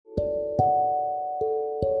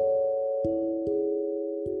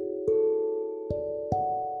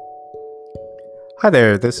Hi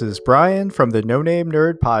there, this is Brian from the No Name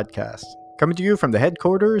Nerd Podcast, coming to you from the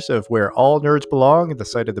headquarters of where all nerds belong, at the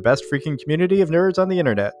site of the best freaking community of nerds on the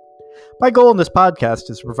internet. My goal in this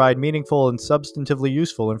podcast is to provide meaningful and substantively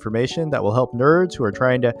useful information that will help nerds who are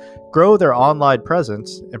trying to grow their online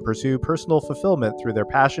presence and pursue personal fulfillment through their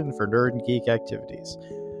passion for nerd and geek activities.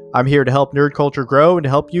 I'm here to help nerd culture grow and to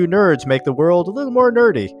help you nerds make the world a little more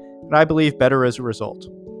nerdy, and I believe better as a result.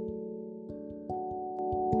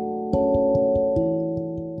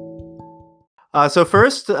 So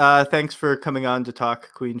first, thanks for coming on to talk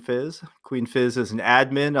QueenFizz. QueenFizz is an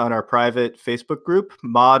admin on our private Facebook group,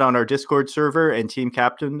 mod on our Discord server, and team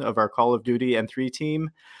captain of our Call of Duty M3 team.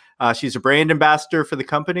 She's a brand ambassador for the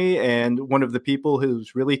company and one of the people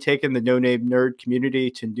who's really taken the No Name Nerd community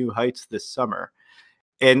to new heights this summer.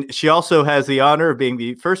 And she also has the honor of being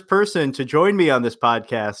the first person to join me on this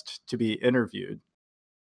podcast to be interviewed.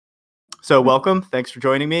 So welcome. Thanks for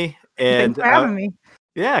joining me. And thanks for having me.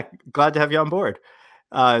 Yeah, glad to have you on board.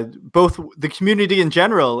 Both the community in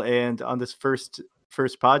general and on this first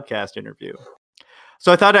podcast interview.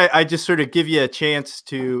 So I thought I'd just sort of give you a chance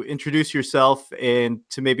to introduce yourself and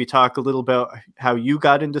to maybe talk a little about how you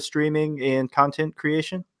got into streaming and content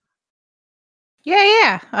creation.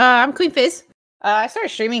 Yeah. I'm QueenFizz. I started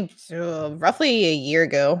streaming roughly a year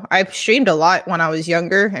ago. I streamed a lot when I was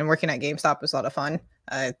younger, and working at GameStop was a lot of fun.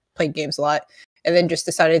 I played games a lot. And then just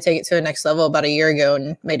decided to take it to the next level about a year ago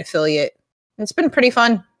and made affiliate. And it's been pretty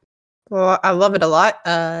fun. Well, I love it a lot.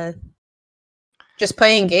 Just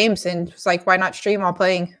playing games, and it's like, why not stream while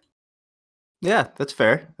playing? Yeah, that's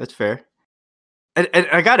fair. That's fair. And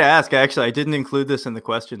I got to ask, actually, I didn't include this in the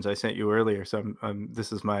questions I sent you earlier, so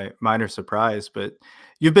this is my minor surprise, but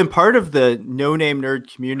you've been part of the No Name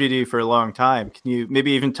Nerd community for a long time. Can you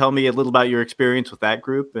maybe even tell me a little about your experience with that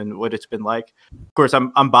group and what it's been like? Of course,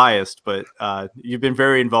 I'm biased, but you've been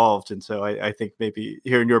very involved, and so I think maybe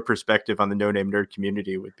hearing your perspective on the No Name Nerd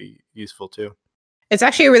community would be useful too. It's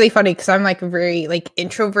actually really funny because I'm like a very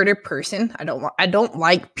introverted person. I don't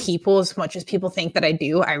like people as much as people think that I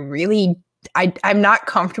do. I'm not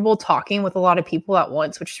comfortable talking with a lot of people at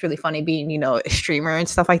once, which is really funny being, a streamer and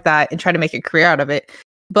stuff like that and trying to make a career out of it.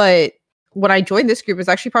 But when I joined this group, it's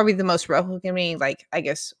actually probably the most welcoming,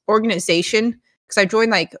 organization. Because I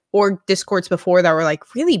joined org discords before that were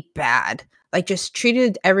really bad. Just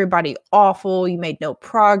treated everybody awful. You made no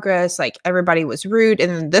progress. Everybody was rude. And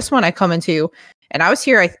then this one I come into, and I was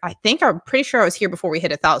here. I'm pretty sure I was here before we hit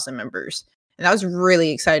 1,000 members. And I was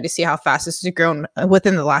really excited to see how fast this has grown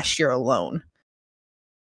within the last year alone.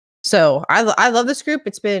 So I love this group.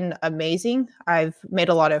 It's been amazing. I've made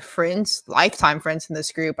a lot of friends, lifetime friends in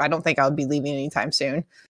this group. I don't think I would be leaving anytime soon.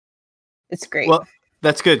 It's great. Well,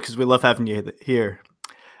 that's good because we love having you here.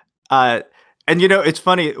 And it's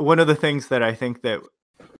funny. One of the things that I think that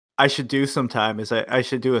I should do sometime is I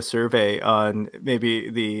should do a survey on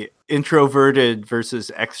maybe the introverted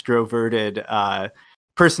versus extroverted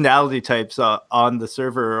personality types on the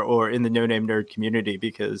server or in the No Name Nerd community,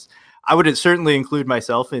 because I would certainly include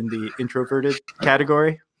myself in the introverted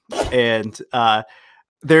category. And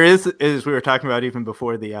there is, as we were talking about even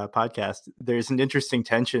before the podcast, there's an interesting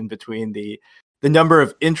tension between the number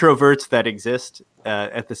of introverts that exist.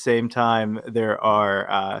 At the same time, there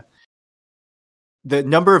are the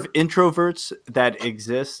number of introverts that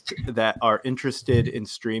exist that are interested in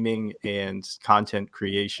streaming and content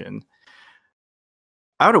creation.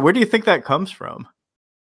 I don't know. Where do you think that comes from?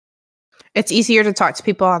 It's easier to talk to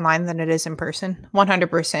people online than it is in person.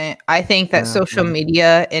 100%. I think that social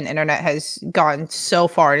media and internet has gone so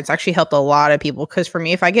far, and it's actually helped a lot of people. Because for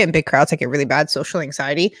me, if I get in big crowds, I get really bad social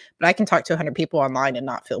anxiety. But I can talk to 100 people online and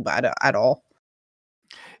not feel bad at all.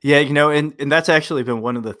 Yeah, and that's actually been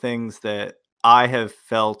one of the things that I have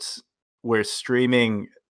felt where streaming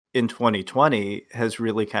in 2020 has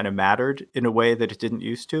really kind of mattered in a way that it didn't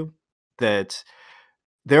used to. That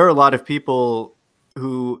there are a lot of people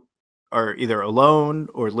who are either alone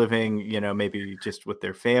or living, maybe just with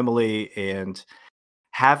their family, and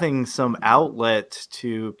having some outlet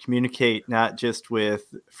to communicate not just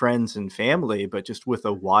with friends and family, but just with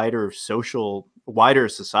a wider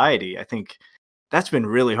society. I think that's been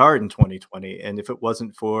really hard in 2020. And if it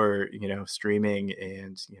wasn't for, streaming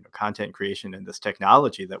and, content creation and this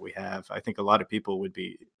technology that we have, I think a lot of people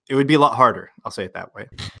it would be a lot harder. I'll say it that way.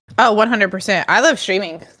 Oh, 100%. I love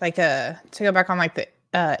streaming. To go back on the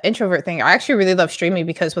introvert thing, I actually really love streaming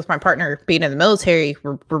because with my partner being in the military,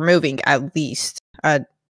 we're moving at least.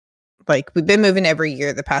 We've been moving every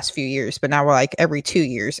year the past few years, but now we're every 2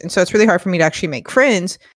 years. And so it's really hard for me to actually make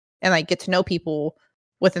friends and get to know people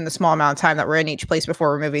within the small amount of time that we're in each place before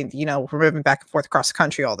we're moving, we're moving back and forth across the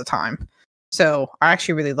country all the time. So I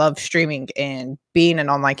actually really love streaming and being in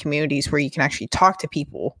online communities where you can actually talk to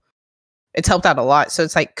people. It's helped out a lot. So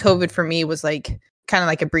it's like COVID for me was like kind of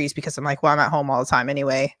like a breeze because I'm like, well, I'm at home all the time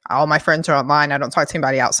anyway. All my friends are online. I don't talk to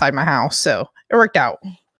anybody outside my house. So it worked out.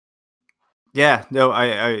 Yeah, no,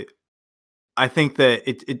 I think that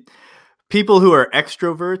it people who are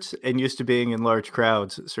extroverts and used to being in large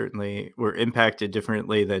crowds certainly were impacted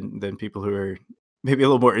differently than people who are maybe a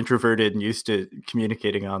little more introverted and used to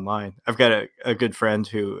communicating online. I've got a good friend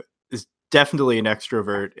who is definitely an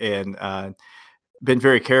extrovert and been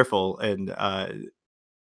very careful and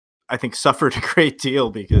I think suffered a great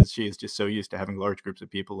deal because she is just so used to having large groups of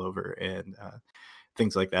people over and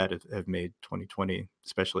things like that have made 2020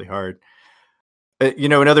 especially hard.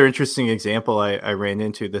 Another interesting example I ran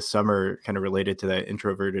into this summer, kind of related to that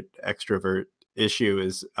introverted extrovert issue,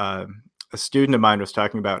 is a student of mine was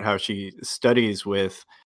talking about how she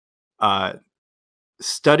uh,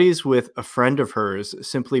 studies with a friend of hers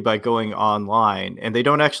simply by going online, and they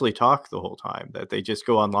don't actually talk the whole time. That they just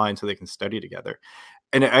go online so they can study together.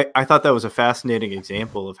 And I thought that was a fascinating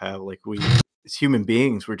example of how, like, we as human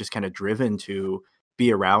beings, we're just kind of driven to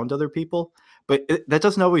be around other people, but that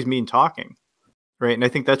doesn't always mean talking. Right, and I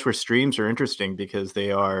think that's where streams are interesting because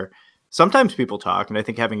they are sometimes people talk, and I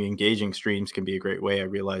think having engaging streams can be a great way, I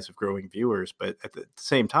realize, of growing viewers, but at the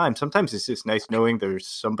same time, sometimes it's just nice knowing there's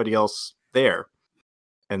somebody else there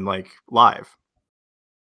and, like, live.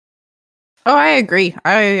 Oh, I agree.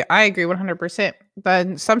 I agree 100%.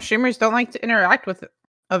 But some streamers don't like to interact with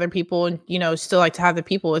other people and still like to have the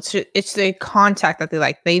people. It's the contact that they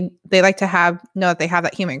like. They like to know that they have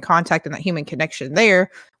that human contact and that human connection there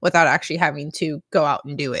without actually having to go out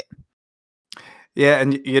and do it. Yeah,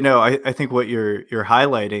 and, I think what you're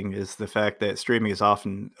highlighting is the fact that streaming is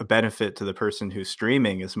often a benefit to the person who's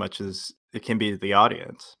streaming as much as it can be to the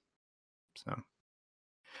audience.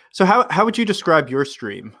 So how would you describe your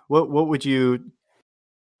stream? What would you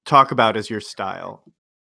talk about as your style?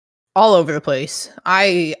 All over the place.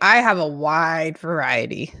 I have a wide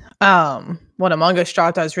variety. When Among Us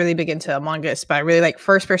dropped, I was really big into Among Us, but I really like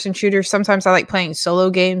first person shooters. Sometimes I like playing solo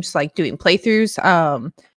games, like doing playthroughs.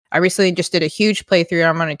 I recently just did a huge playthrough.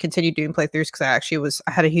 I'm going to continue doing playthroughs because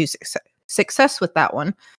I had a huge success with that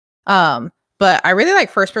one. But I really like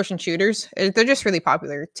first person shooters. They're just really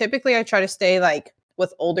popular. Typically, I try to stay like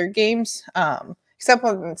with older games, except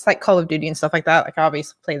when it's like Call of Duty and stuff like that. Like I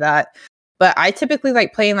obviously play that. But I typically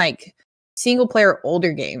like playing like single player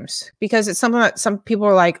older games because it's something that some people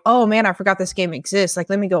are like, oh man, I forgot this game exists. Like,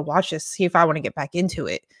 let me go watch this, see if I want to get back into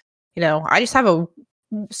it. I just have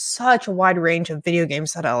such a wide range of video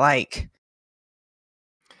games that I like.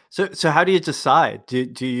 So how do you decide?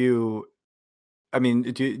 Do you, I mean,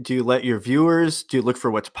 do you let your viewers, do you look for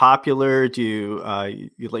what's popular? Do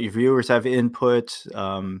you let your viewers have input?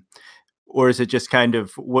 Or is it just kind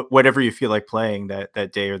of whatever you feel like playing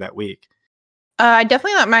that day or that week? I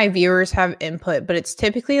definitely let my viewers have input, but it's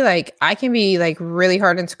typically like I can be like really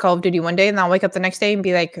hard into Call of Duty one day and I'll wake up the next day and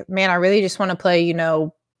be like, man, I really just want to play,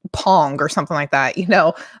 Pong or something like that,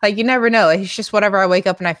 like you never know. It's just whatever I wake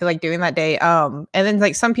up and I feel like doing that day. And then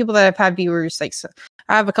like some people that have had viewers, like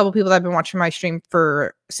I have a couple people that have been watching my stream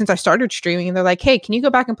since I started streaming and they're like, hey, can you go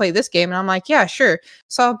back and play this game? And I'm like, yeah, sure.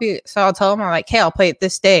 So I'll tell them, I'm like, hey, I'll play it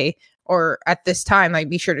this day or at this time, like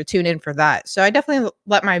be sure to tune in for that. So I definitely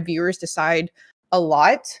let my viewers decide a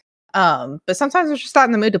lot. But sometimes I'm just not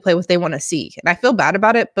in the mood to play what they want to see. And I feel bad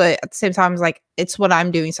about it, but at the same time, it's like, it's what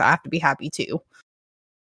I'm doing. So I have to be happy too.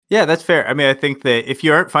 Yeah, that's fair. I mean, I think that if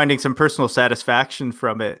you aren't finding some personal satisfaction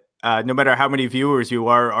from it, no matter how many viewers you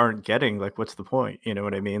aren't getting, like, what's the point? You know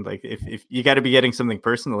what I mean? Like, if you got to be getting something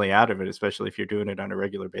personally out of it, especially if you're doing it on a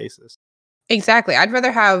regular basis. Exactly. I'd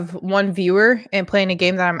rather have one viewer and playing a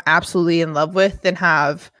game that I'm absolutely in love with than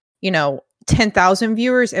have, 10,000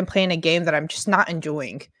 viewers and playing a game that I'm just not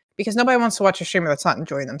enjoying, because nobody wants to watch a streamer that's not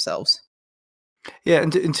enjoying themselves. Yeah,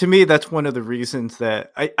 and to me, that's one of the reasons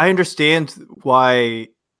that I understand why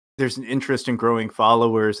there's an interest in growing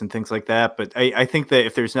followers and things like that. But I think that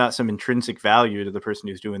if there's not some intrinsic value to the person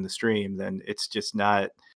who's doing the stream, then it's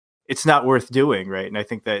not worth doing, right? And I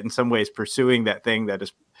think that in some ways pursuing that thing that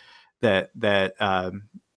is that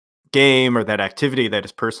game or that activity that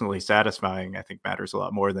is personally satisfying, I think matters a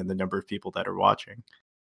lot more than the number of people that are watching.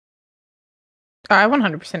 I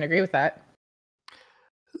 100% agree with that.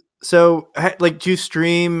 So, like, do you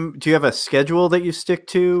stream? Do you have a schedule that you stick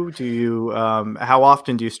to? Do you? How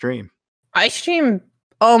often do you stream? I stream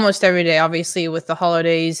almost every day, obviously, with the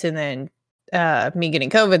holidays and then me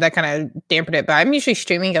getting COVID, that kind of dampened it. But I'm usually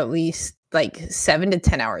streaming at least like 7 to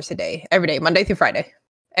 10 hours a day, every day, Monday through Friday,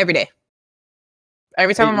 every day.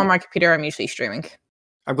 Every time I'm on my computer, I'm usually streaming.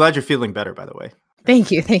 I'm glad you're feeling better, by the way.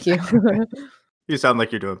 Thank you. Thank you. You sound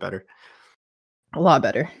like you're doing better. A lot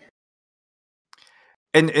better.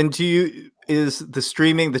 And is the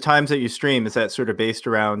streaming, the times that you stream, is that sort of based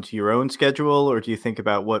around your own schedule, or do you think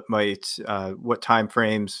about what time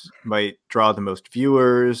frames might draw the most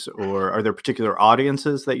viewers, or are there particular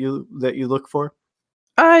audiences that you look for?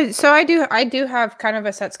 So I do have kind of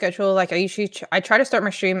a set schedule. Like I usually I try to start my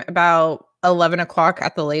stream about 11 o'clock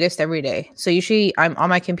at the latest every day. So usually I'm on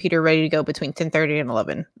my computer ready to go between 10:30 and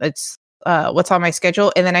 11. That's what's on my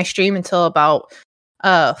schedule, and then I stream until about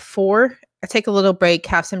 4. I take a little break,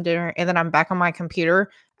 have some dinner, and then I'm back on my computer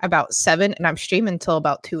about 7, and I'm streaming until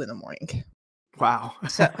about 2 in the morning. Wow.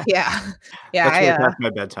 So yeah, That's yeah, past my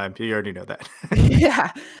bedtime. You already know that.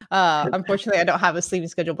 yeah. Unfortunately, I don't have a sleeping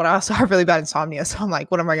schedule, but I also have really bad insomnia. So I'm like,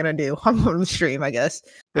 what am I gonna do? I'm gonna stream, I guess.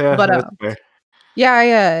 Yeah, But that's fair.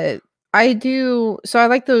 yeah, I do. So I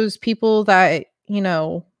like those people that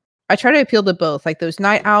I try to appeal to both, like those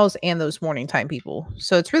night owls and those morning time people.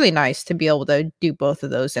 So it's really nice to be able to do both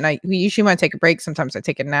of those. And we usually want to take a break. Sometimes I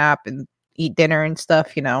take a nap and eat dinner and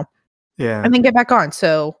stuff, Yeah. and then get back on.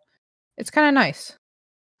 So it's kind of nice.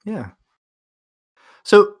 Yeah.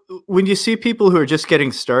 So when you see people who are just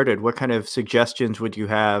getting started, what kind of suggestions would you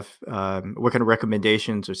have? What kind of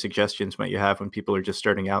recommendations or suggestions might you have when people are just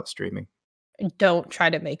starting out streaming? Don't try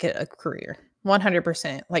to make it a career.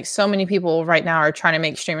 100%. Like so many people right now are trying to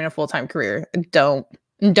make streaming a full-time career. Don't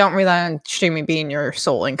rely on streaming being your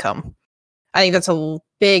sole income. I think that's a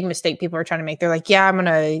big mistake people are trying to make. They're like, yeah, I'm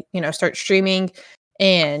going to, start streaming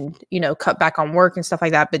and, cut back on work and stuff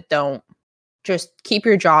like that, but don't. Just keep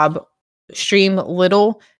your job, stream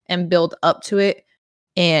little and build up to it,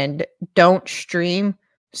 and don't stream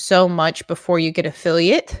so much before you get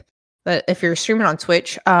affiliate. But if you're streaming on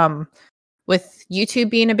Twitch, with YouTube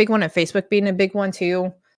being a big one and Facebook being a big one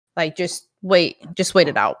too, like just wait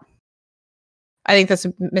it out. I think that's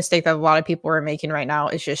a mistake that a lot of people are making right now,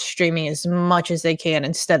 is just streaming as much as they can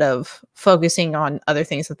instead of focusing on other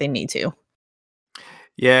things that they need to.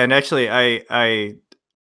 Yeah, and actually I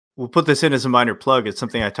will put this in as a minor plug. It's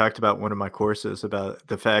something I talked about in one of my courses, about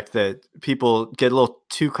the fact that people get a little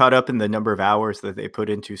too caught up in the number of hours that they put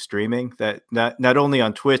into streaming, that not only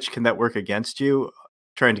on Twitch can that work against you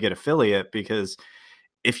trying to get affiliate, because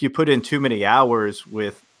if you put in too many hours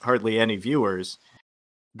with hardly any viewers,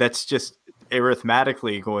 that's just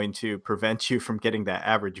arithmetically going to prevent you from getting that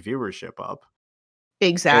average viewership up.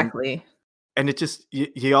 Exactly. And it just,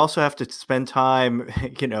 you also have to spend time,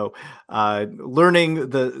 learning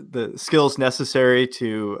the skills necessary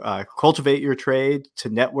to cultivate your trade, to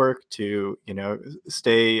network, to,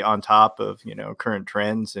 stay on top of, current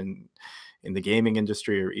trends and in the gaming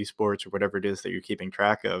industry or esports or whatever it is that you're keeping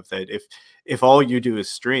track of. That if all you do is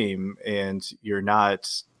stream and you're not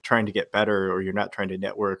trying to get better, or you're not trying to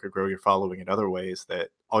network or grow your following in other ways, that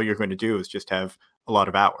all you're going to do is just have a lot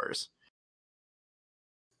of hours.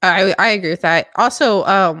 I agree with that. Also,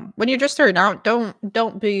 when you're just starting out,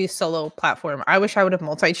 don't be solo platform. I wish I would have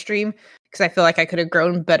multi-stream, because I feel like I could have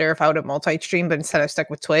grown better if I would have multi-stream, but instead I stuck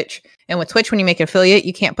with Twitch. And with Twitch, when you make an affiliate,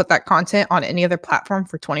 you can't put that content on any other platform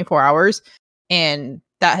for 24 hours. And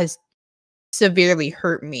that has severely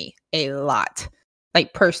hurt me a lot.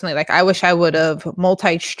 Like personally, like I wish I would have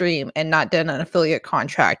multi-stream and not done an affiliate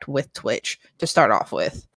contract with Twitch to start off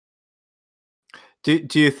with. Do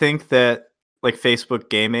you think that like Facebook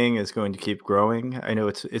gaming is going to keep growing? I know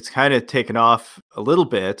it's kind of taken off a little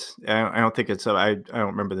bit. I don't think it's I don't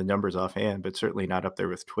remember the numbers offhand, but certainly not up there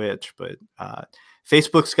with Twitch. But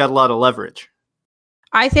Facebook's got a lot of leverage.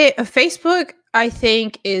 I think Facebook,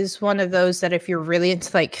 is one of those that if you're really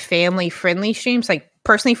into like family friendly streams, like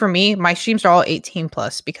personally for me, my streams are all 18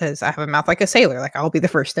 plus, because I have a mouth like a sailor. Like I'll be the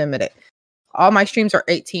first to admit it. All my streams are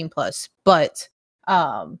 18 plus, but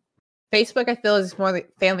Facebook, I feel, is more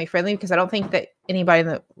like family friendly, because I don't think that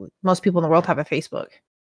most people in the world have a Facebook.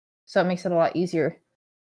 So it makes it a lot easier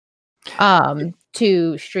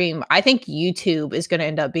to stream. I think YouTube is going to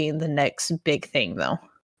end up being the next big thing, though.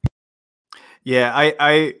 Yeah,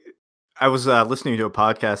 I was listening to a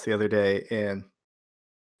podcast the other day, and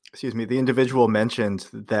the individual mentioned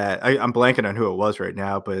that I'm blanking on who it was right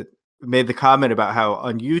now, but made the comment about how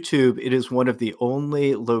on YouTube it is one of the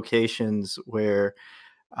only locations where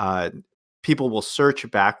people will search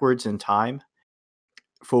backwards in time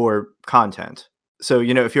for content. So,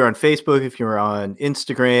 if you're on Facebook, if you're on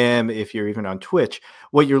Instagram, if you're even on Twitch,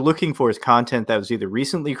 what you're looking for is content that was either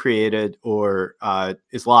recently created or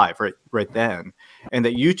is live right then. And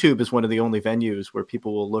that YouTube is one of the only venues where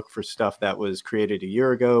people will look for stuff that was created a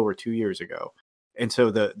year ago or 2 years ago. And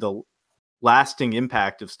so the lasting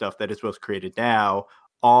impact of stuff that is both created now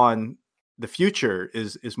on the future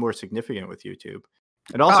is more significant with YouTube.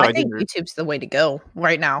 And also, I think YouTube's the way to go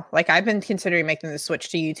right now. Like, I've been considering making the switch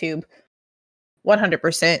to YouTube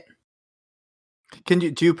 100%.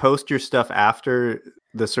 do you post your stuff after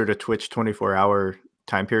the sort of Twitch 24-hour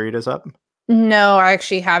time period is up? No, I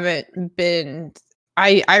actually haven't been.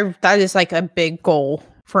 I that is like a big goal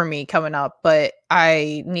for me coming up, but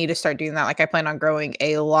I need to start doing that. Like, I plan on growing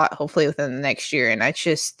a lot, hopefully within the next year, and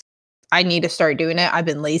I need to start doing it. I've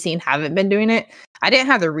been lazy and haven't been doing it. I didn't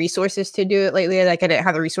have the resources to do it lately. Like, I didn't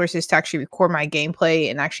have the resources to actually record my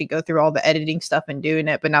gameplay and actually go through all the editing stuff and doing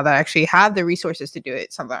it. But now that I actually have the resources to do it,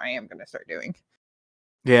 it's something I am going to start doing.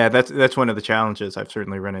 Yeah, that's one of the challenges I've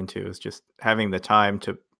certainly run into, is just having the time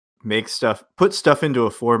to make stuff, put stuff into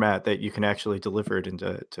a format that you can actually deliver it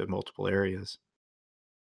into multiple areas.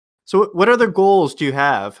 So what other goals do you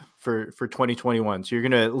have for 2021? So you're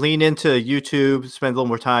going to lean into YouTube, spend a little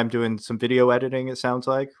more time doing some video editing, it sounds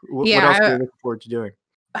like. What else are you looking forward to doing?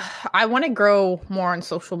 I want to grow more on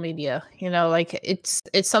social media. You know, like, it's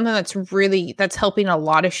something that's helping a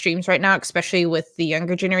lot of streams right now, especially with the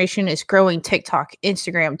younger generation, is growing TikTok,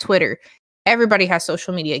 Instagram, Twitter. Everybody has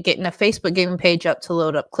social media. Getting a Facebook gaming page up to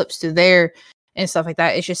load up clips to there and stuff like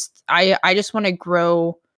that. It's just, I just want to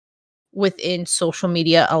grow within social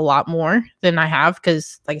media a lot more than I have,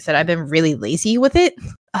 because, like I said, I've been really lazy with it.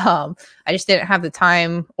 I just didn't have the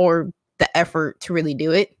time or the effort to really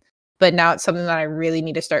do it. But now it's something that I really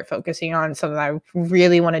need to start focusing on, something that I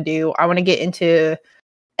really want to do. I want to get into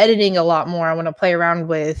editing a lot more. I want to play around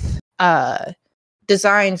with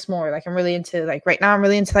designs more. Like, I'm really into, like, right now I'm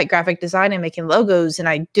really into like graphic design and making logos, and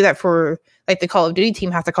I do that for like the Call of Duty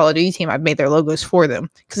team. Half the Call of Duty team, I've made their logos for them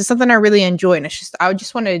because it's something I really enjoy, and it's just, I would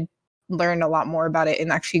just want to learn a lot more about it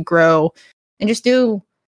and actually grow and just do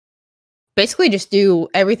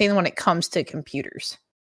everything when it comes to computers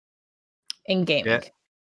and gaming.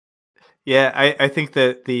 Yeah, I think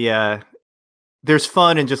that there's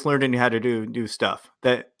fun in just learning how to do new stuff.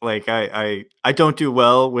 That, like, I don't do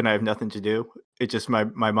well when I have nothing to do. It just, my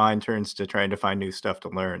mind turns to trying to find new stuff to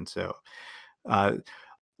learn. So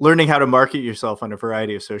learning how to market yourself on a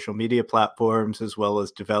variety of social media platforms, as well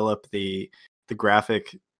as develop the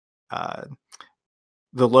graphic,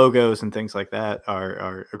 the logos and things like that,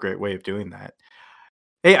 are a great way of doing that.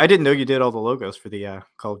 Hey, I didn't know you did all the logos for the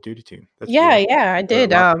Call of Duty team. That's cool. Yeah, I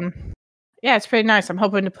did. Yeah, it's pretty nice. I'm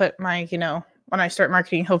hoping to put my, when I start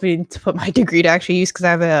marketing, hoping to put my degree to actually use, because I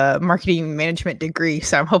have a marketing management degree.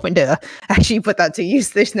 So I'm hoping to actually put that to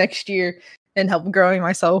use this next year and help growing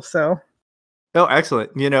myself. So. Oh,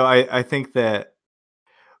 excellent. I think that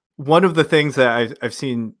one of the things that I've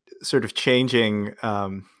seen sort of changing, I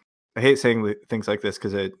hate saying things like this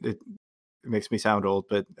because it makes me sound old,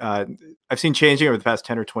 but I've seen changing over the past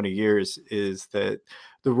 10 or 20 years is that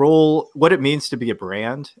the role, what it means to be a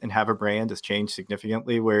brand and have a brand, has changed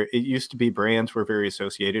significantly, where it used to be brands were very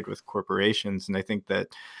associated with corporations. And I think that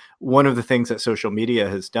one of the things that social media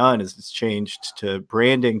has done is it's changed to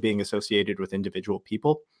branding being associated with individual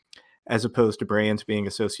people, as opposed to brands being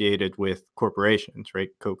associated with corporations, right?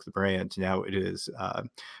 Coke, the brand. Now it is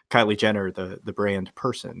Kylie Jenner, the brand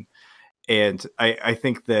person. And I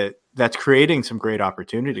think that that's creating some great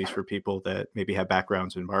opportunities for people that maybe have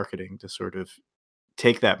backgrounds in marketing to sort of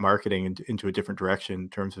take that marketing into a different direction in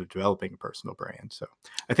terms of developing a personal brand. So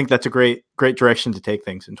I think that's a great direction to take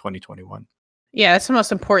things in 2021. Yeah, that's the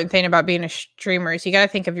most important thing about being a streamer, is you got to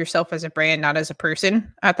think of yourself as a brand, not as a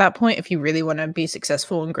person at that point. If you really want to be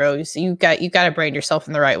successful and grow, so you got to brand yourself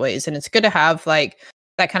in the right ways. And it's good to have like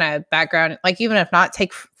that kind of background. Like, even if not,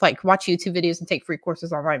 watch YouTube videos and take free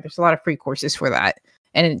courses online. There's a lot of free courses for that.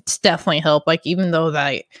 And it's definitely helped. Like, even though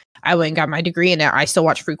that I went and got my degree in it, I still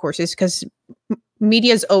watch free courses because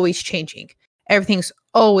media is always changing. Everything's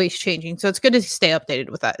always changing. So it's good to stay updated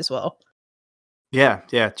with that as well. Yeah,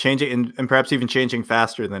 changing and perhaps even changing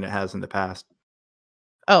faster than it has in the past.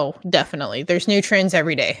 Oh, definitely. There's new trends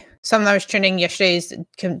every day. Something that was trending yesterday is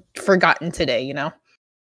forgotten today,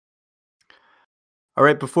 All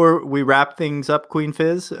right, before we wrap things up,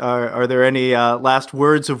 QueenFizz, are there any last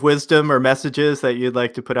words of wisdom or messages that you'd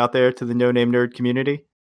like to put out there to the No Name Nerd community?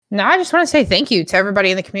 No, I just want to say thank you to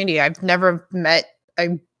everybody in the community. I've never met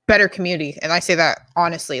a better community, and I say that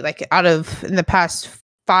honestly. Like, in the past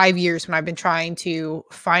 5 years when I've been trying to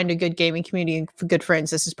find a good gaming community and good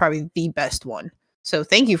friends, this is probably the best one. So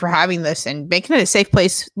thank you for having this and making it a safe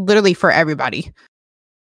place literally for everybody.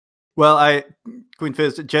 Well,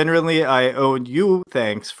 QueenFizz, generally I owe you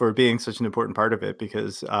thanks for being such an important part of it,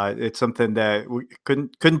 because it's something that we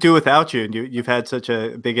couldn't do without you. And you've had such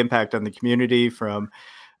a big impact on the community, from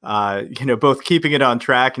both keeping it on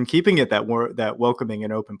track and keeping it that welcoming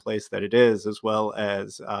and open place that it is, as well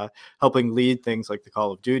as helping lead things like the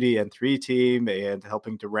Call of Duty N3 team and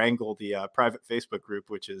helping to wrangle the private Facebook group,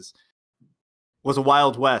 which was a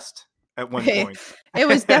wild west at one point. It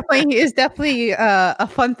was definitely a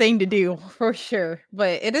fun thing to do for sure,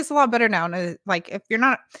 but it is a lot better now. And like if you're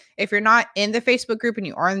not in the Facebook group and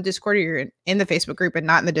you are in the Discord, or you're in the Facebook group and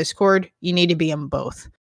not in the Discord, you need to be in both,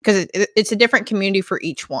 because it's a different community for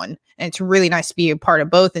each one, and it's really nice to be a part of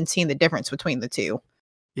both and seeing the difference between the two.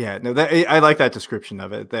 Yeah, no, I like that description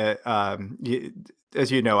of it. That as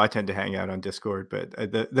you know, I tend to hang out on Discord, but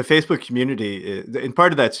the Facebook community, and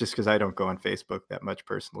part of that's just because I don't go on Facebook that much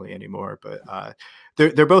personally anymore. But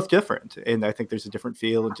they're both different, and I think there's a different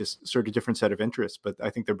feel and just sort of different set of interests. But I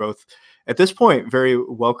think they're both, at this point, very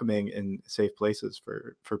welcoming and safe places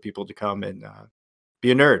for people to come and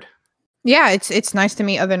be a nerd. Yeah, it's nice to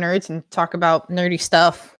meet other nerds and talk about nerdy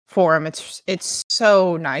stuff for them. It's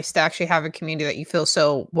so nice to actually have a community that you feel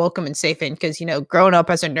so welcome and safe in, because growing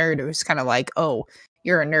up as a nerd, it was kind of like, oh,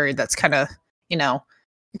 you're a nerd. That's kind of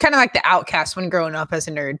like the outcast when growing up as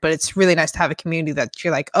a nerd. But it's really nice to have a community that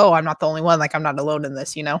you're like, oh, I'm not the only one. Like, I'm not alone in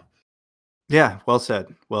this. Yeah, well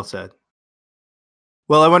said. Well said.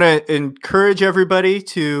 Well, I want to encourage everybody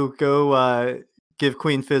to go give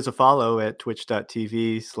QueenFizz a follow at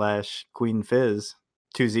twitch.tv/QueenFizz,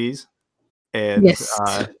 2 Z's. And yes.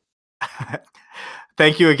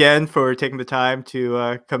 Thank you again for taking the time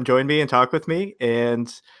to come join me and talk with me.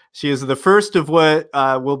 And she is the first of what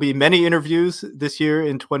will be many interviews this year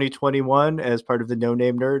in 2021 as part of the No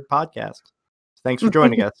Name Nerd podcast. Thanks for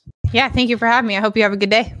joining us. Yeah, thank you for having me. I hope you have a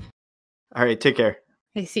good day. All right, take care.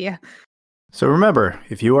 Hey, see ya. So remember,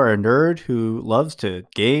 if you are a nerd who loves to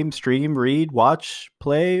game, stream, read, watch,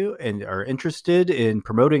 play, and are interested in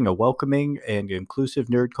promoting a welcoming and inclusive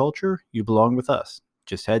nerd culture, you belong with us.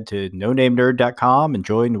 Just head to nonamenerd.com and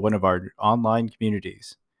join one of our online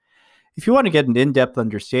communities. If you want to get an in-depth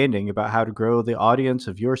understanding about how to grow the audience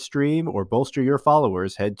of your stream or bolster your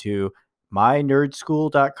followers, head to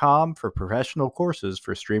mynerdschool.com for professional courses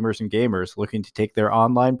for streamers and gamers looking to take their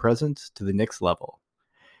online presence to the next level.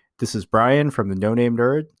 This is Brian from the No Name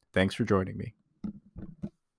Nerd. Thanks for joining me.